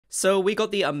So we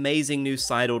got the amazing new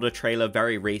side order trailer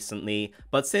very recently,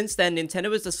 but since then Nintendo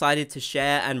has decided to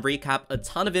share and recap a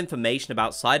ton of information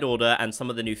about side order and some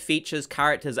of the new features,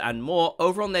 characters and more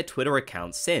over on their Twitter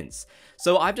account since.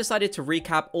 So I've decided to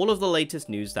recap all of the latest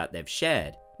news that they've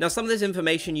shared. Now some of this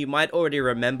information you might already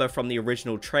remember from the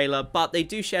original trailer, but they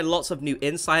do share lots of new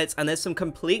insights and there's some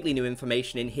completely new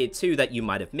information in here too that you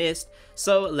might have missed,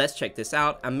 so let's check this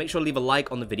out and make sure to leave a like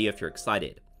on the video if you're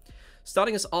excited.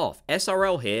 Starting us off,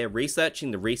 SRL here,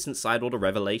 researching the recent side order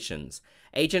revelations.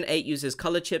 Agent 8 uses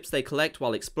color chips they collect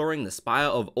while exploring the Spire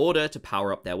of Order to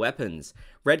power up their weapons.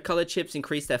 Red color chips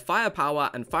increase their firepower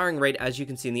and firing rate, as you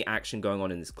can see in the action going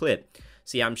on in this clip.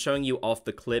 So yeah, I'm showing you off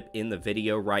the clip in the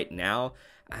video right now.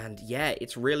 And yeah,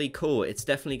 it's really cool. It's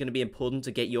definitely going to be important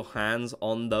to get your hands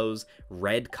on those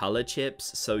red color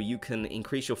chips so you can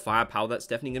increase your firepower. That's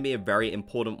definitely going to be a very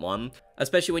important one,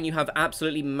 especially when you have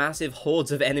absolutely massive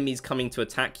hordes of enemies coming to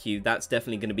attack you. That's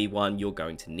definitely going to be one you're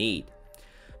going to need.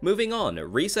 Moving on,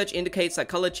 research indicates that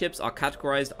color chips are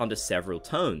categorized under several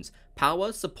tones: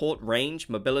 power, support, range,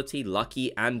 mobility,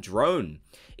 lucky, and drone.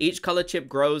 Each color chip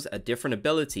grows at different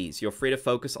abilities. You're free to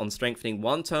focus on strengthening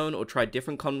one tone or try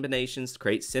different combinations to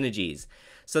create synergies.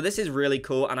 So this is really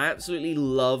cool, and I absolutely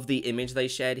love the image they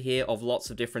shared here of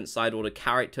lots of different side order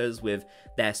characters with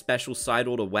their special side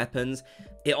order weapons.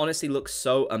 It honestly looks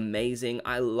so amazing.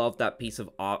 I love that piece of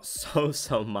art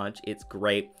so much. It's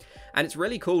great. And it's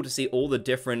really cool to see all the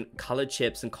different color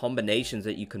chips and combinations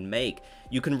that you can make.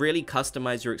 You can really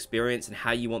customize your experience and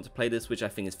how you want to play this, which I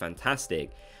think is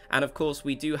fantastic. And of course,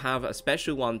 we do have a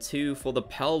special one too for the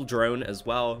Pearl drone as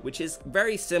well, which is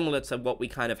very similar to what we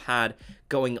kind of had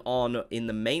going on in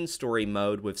the main story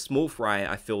mode with Small Fry,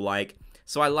 I feel like.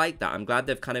 So I like that. I'm glad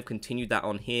they've kind of continued that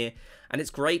on here. And it's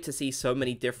great to see so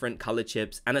many different color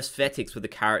chips and aesthetics with the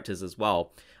characters as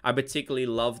well. I particularly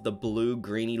love the blue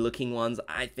greeny looking ones.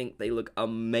 I think they look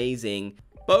amazing.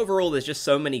 But overall, there's just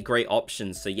so many great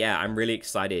options. So yeah, I'm really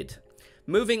excited.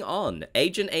 Moving on,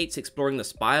 Agent 8's exploring the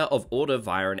Spire of Order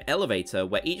via an elevator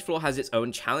where each floor has its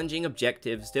own challenging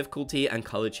objectives, difficulty, and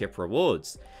color chip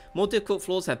rewards. More difficult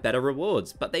floors have better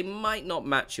rewards, but they might not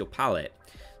match your palette.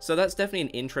 So that's definitely an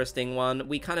interesting one.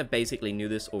 We kind of basically knew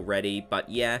this already, but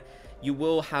yeah, you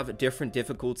will have different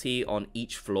difficulty on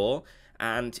each floor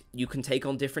and you can take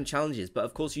on different challenges. But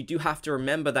of course, you do have to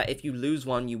remember that if you lose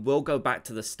one, you will go back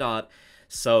to the start.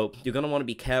 So you're going to want to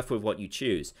be careful with what you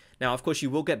choose. Now, of course, you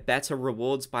will get better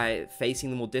rewards by facing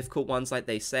the more difficult ones like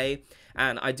they say.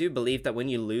 And I do believe that when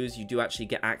you lose, you do actually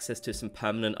get access to some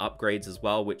permanent upgrades as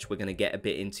well, which we're going to get a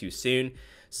bit into soon.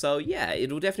 So yeah,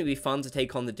 it'll definitely be fun to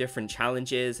take on the different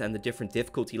challenges and the different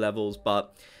difficulty levels,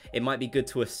 but it might be good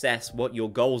to assess what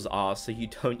your goals are so you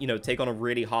don't, take on a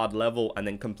really hard level and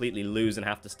then completely lose and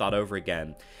have to start over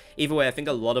again. Either way, I think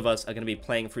a lot of us are going to be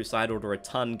playing through Side Order a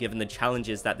ton given the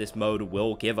challenges that this mode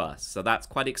will give us. So that's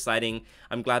quite exciting.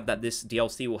 I'm glad that this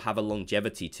DLC will have a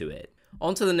longevity to it.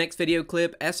 On to the next video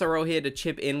clip, SRL here to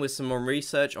chip in with some more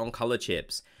research on color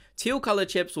chips. Teal color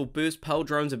chips will boost Pearl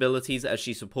Drone's abilities as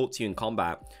she supports you in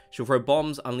combat. She'll throw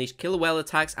bombs, unleash killer whale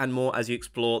attacks, and more as you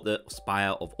explore the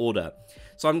Spire of Order.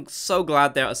 So I'm so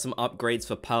glad there are some upgrades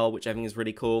for Pearl, which I think is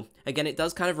really cool. Again, it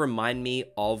does kind of remind me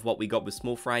of what we got with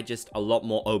Small Fry, just a lot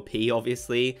more OP,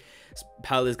 obviously.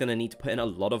 Pearl is going to need to put in a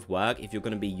lot of work if you're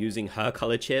going to be using her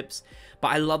color chips. But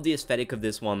I love the aesthetic of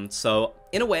this one, so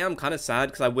in a way I'm kind of sad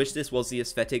because I wish this was the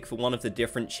aesthetic for one of the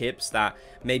different chips that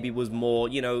maybe was more,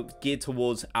 geared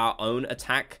towards our own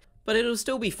attack. But it'll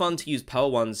still be fun to use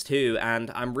Pearl ones too, and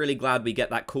I'm really glad we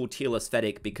get that cool teal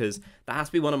aesthetic because that has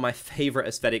to be one of my favorite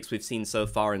aesthetics we've seen so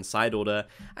far in Side Order.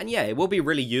 And yeah, it will be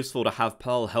really useful to have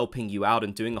Pearl helping you out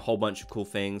and doing a whole bunch of cool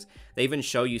things. They even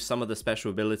show you some of the special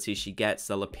abilities she gets,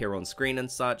 they'll appear on screen and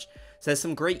such. So there's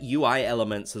some great UI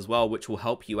elements as well which will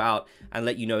help you out and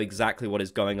let you know exactly what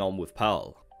is going on with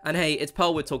Pearl. And hey, it's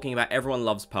Pearl we're talking about, everyone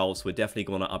loves Pearl, so we're definitely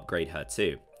going to upgrade her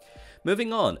too.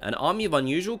 Moving on, an army of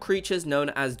unusual creatures known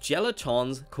as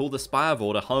Gelatons call the Spire of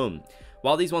Order home.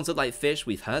 While these ones look like fish,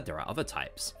 we've heard there are other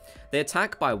types. They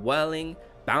attack by whirling,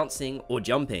 bouncing, or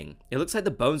jumping. It looks like the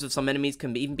bones of some enemies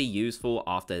can even be useful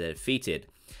after they're defeated.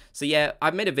 So yeah,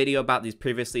 I've made a video about these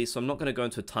previously, so I'm not going to go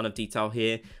into a ton of detail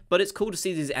here, but it's cool to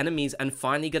see these enemies and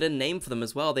finally get a name for them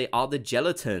as well. They are the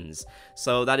Gelatons,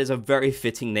 so that is a very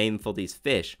fitting name for these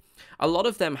fish. A lot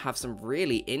of them have some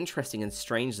really interesting and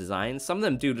strange designs. Some of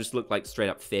them do just look like straight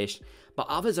up fish, but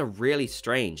others are really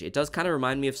strange. It does kind of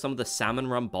remind me of some of the Salmon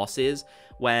Run bosses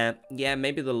where, yeah,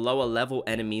 maybe the lower level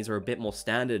enemies are a bit more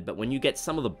standard, but when you get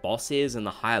some of the bosses and the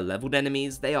higher leveled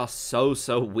enemies, they are so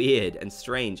weird and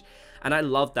strange. and I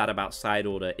love that about Side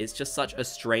Order. It's just such a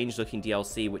strange looking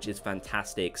DLC, which is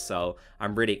fantastic, so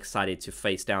I'm really excited to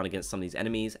face down against some of these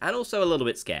enemies, and also a little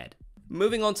bit scared.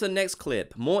 Moving on to the next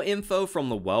clip, more info from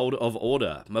the world of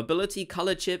Order. Mobility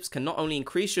color chips can not only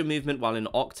increase your movement while in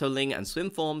Octoling and swim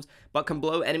forms, but can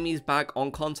blow enemies back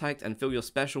on contact and fill your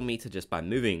special meter just by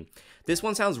moving. This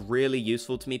one sounds really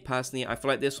useful to me personally. I feel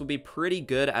like this will be pretty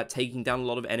good at taking down a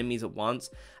lot of enemies at once,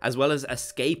 as well as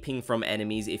escaping from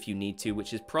enemies if you need to,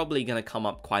 which is probably going to come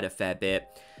up quite a fair bit.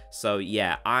 So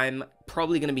yeah, I'm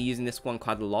probably going to be using this one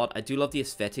quite a lot. I do love the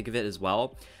aesthetic of it as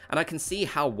well, and I can see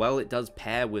how well it does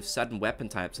pair with certain weapon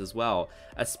types as well,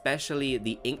 especially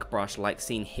the ink brush like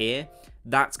seen here.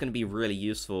 That's going to be really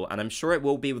useful, and I'm sure it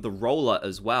will be with the roller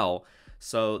as well.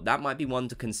 So that might be one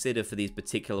to consider for these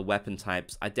particular weapon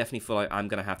types. I definitely feel like I'm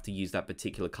going to have to use that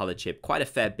particular color chip quite a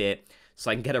fair bit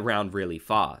so I can get around really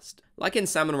fast. Like in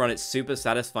Salmon Run, it's super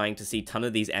satisfying to see a ton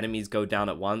of these enemies go down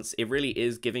at once. It really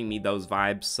is giving me those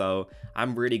vibes, so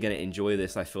I'm really going to enjoy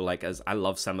this, I feel like, as I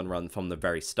love Salmon Run from the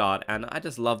very start, and I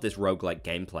just love this roguelike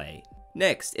gameplay.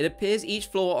 Next, it appears each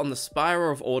floor on the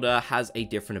Spiral of Order has a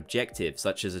different objective,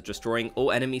 such as destroying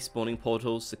all enemy spawning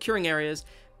portals, securing areas,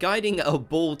 guiding a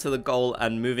ball to the goal,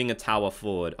 and moving a tower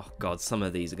forward. Oh god, some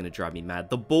of these are going to drive me mad.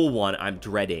 The ball one, I'm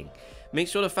dreading. Make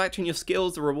sure to factor in your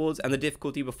skills, the rewards, and the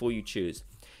difficulty before you choose.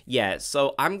 Yeah,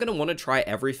 so I'm going to want to try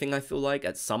everything, I feel like,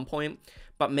 at some point,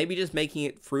 but maybe just making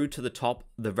it through to the top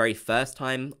the very first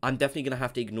time, I'm definitely going to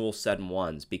have to ignore certain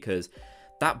ones, because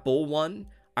that ball one,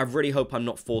 I really hope I'm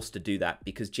not forced to do that,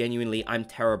 because genuinely, I'm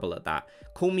terrible at that.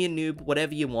 Call me a noob,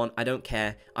 whatever you want, I don't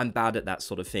care. I'm bad at that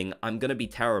sort of thing. I'm gonna be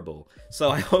terrible. So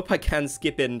I hope I can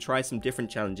skip it and try some different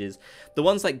challenges. The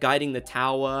ones like guiding the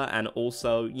tower and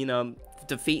also, you know,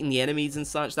 defeating the enemies and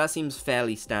such, that seems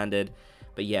fairly standard.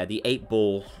 But yeah, the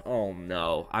 8-ball, oh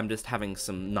no. I'm just having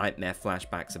some nightmare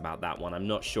flashbacks about that one. I'm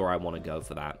not sure I want to go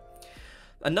for that.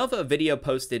 Another video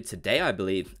posted today, I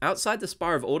believe. Outside the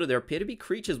Spire of Order, there appear to be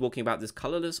creatures walking about this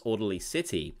colorless, orderly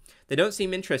city. They don't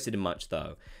seem interested in much,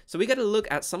 though. So we get a look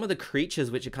at some of the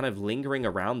creatures which are kind of lingering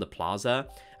around the plaza,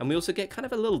 and we also get kind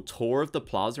of a little tour of the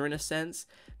plaza in a sense.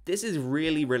 This is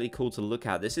really, really cool to look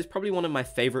at. This is probably one of my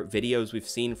favorite videos we've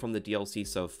seen from the DLC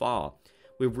so far.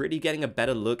 We're really getting a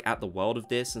better look at the world of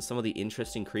this and some of the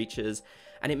interesting creatures,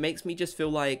 and it makes me just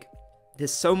feel like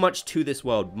there's so much to this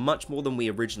world, much more than we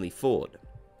originally thought.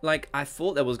 Like, I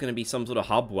thought there was going to be some sort of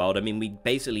hub world. I mean, we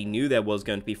basically knew there was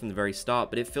going to be from the very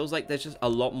start, but it feels like there's just a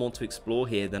lot more to explore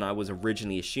here than I was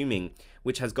originally assuming,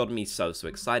 which has gotten me so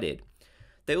excited.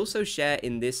 They also share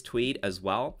in this tweet as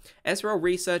well, SRL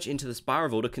research into the Spire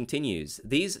of Order continues.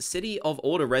 These City of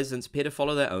Order residents appear to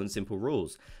follow their own simple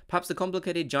rules. Perhaps the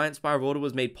complicated giant Spire of Order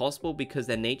was made possible because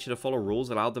their nature to follow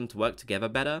rules allowed them to work together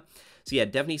better. So yeah,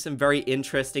 definitely some very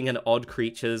interesting and odd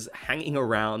creatures hanging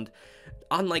around.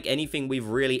 Unlike anything we've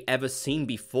really ever seen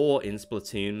before in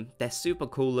Splatoon. They're super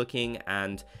cool looking,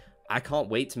 and I can't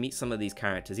wait to meet some of these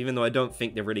characters, even though I don't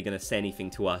think they're really going to say anything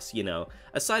to us, you know,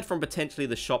 aside from potentially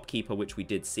the shopkeeper, which we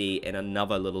did see in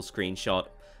another little screenshot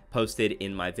posted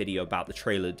in my video about the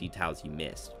trailer details you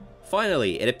missed.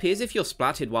 Finally, it appears if you're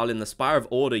splatted while in the Spire of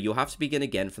Order, you'll have to begin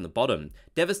again from the bottom.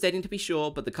 Devastating to be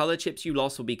sure, but the color chips you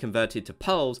lost will be converted to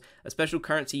pearls, a special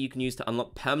currency you can use to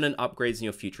unlock permanent upgrades in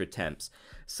your future attempts.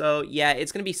 So yeah,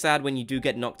 it's going to be sad when you do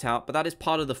get knocked out, but that is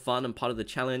part of the fun and part of the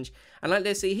challenge. And like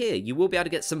they say here, you will be able to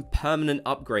get some permanent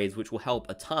upgrades, which will help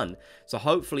a ton. So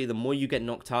hopefully the more you get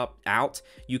knocked out,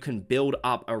 you can build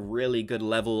up a really good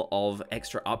level of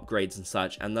extra upgrades and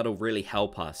such, and that'll really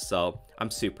help us. So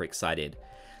I'm super excited.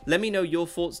 Let me know your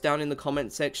thoughts down in the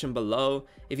comment section below.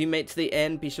 If you made it to the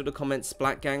end, be sure to comment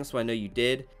Splat Gang so I know you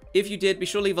did. If you did, be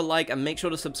sure to leave a like and make sure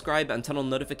to subscribe and turn on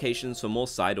notifications for more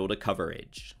Side Order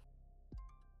coverage.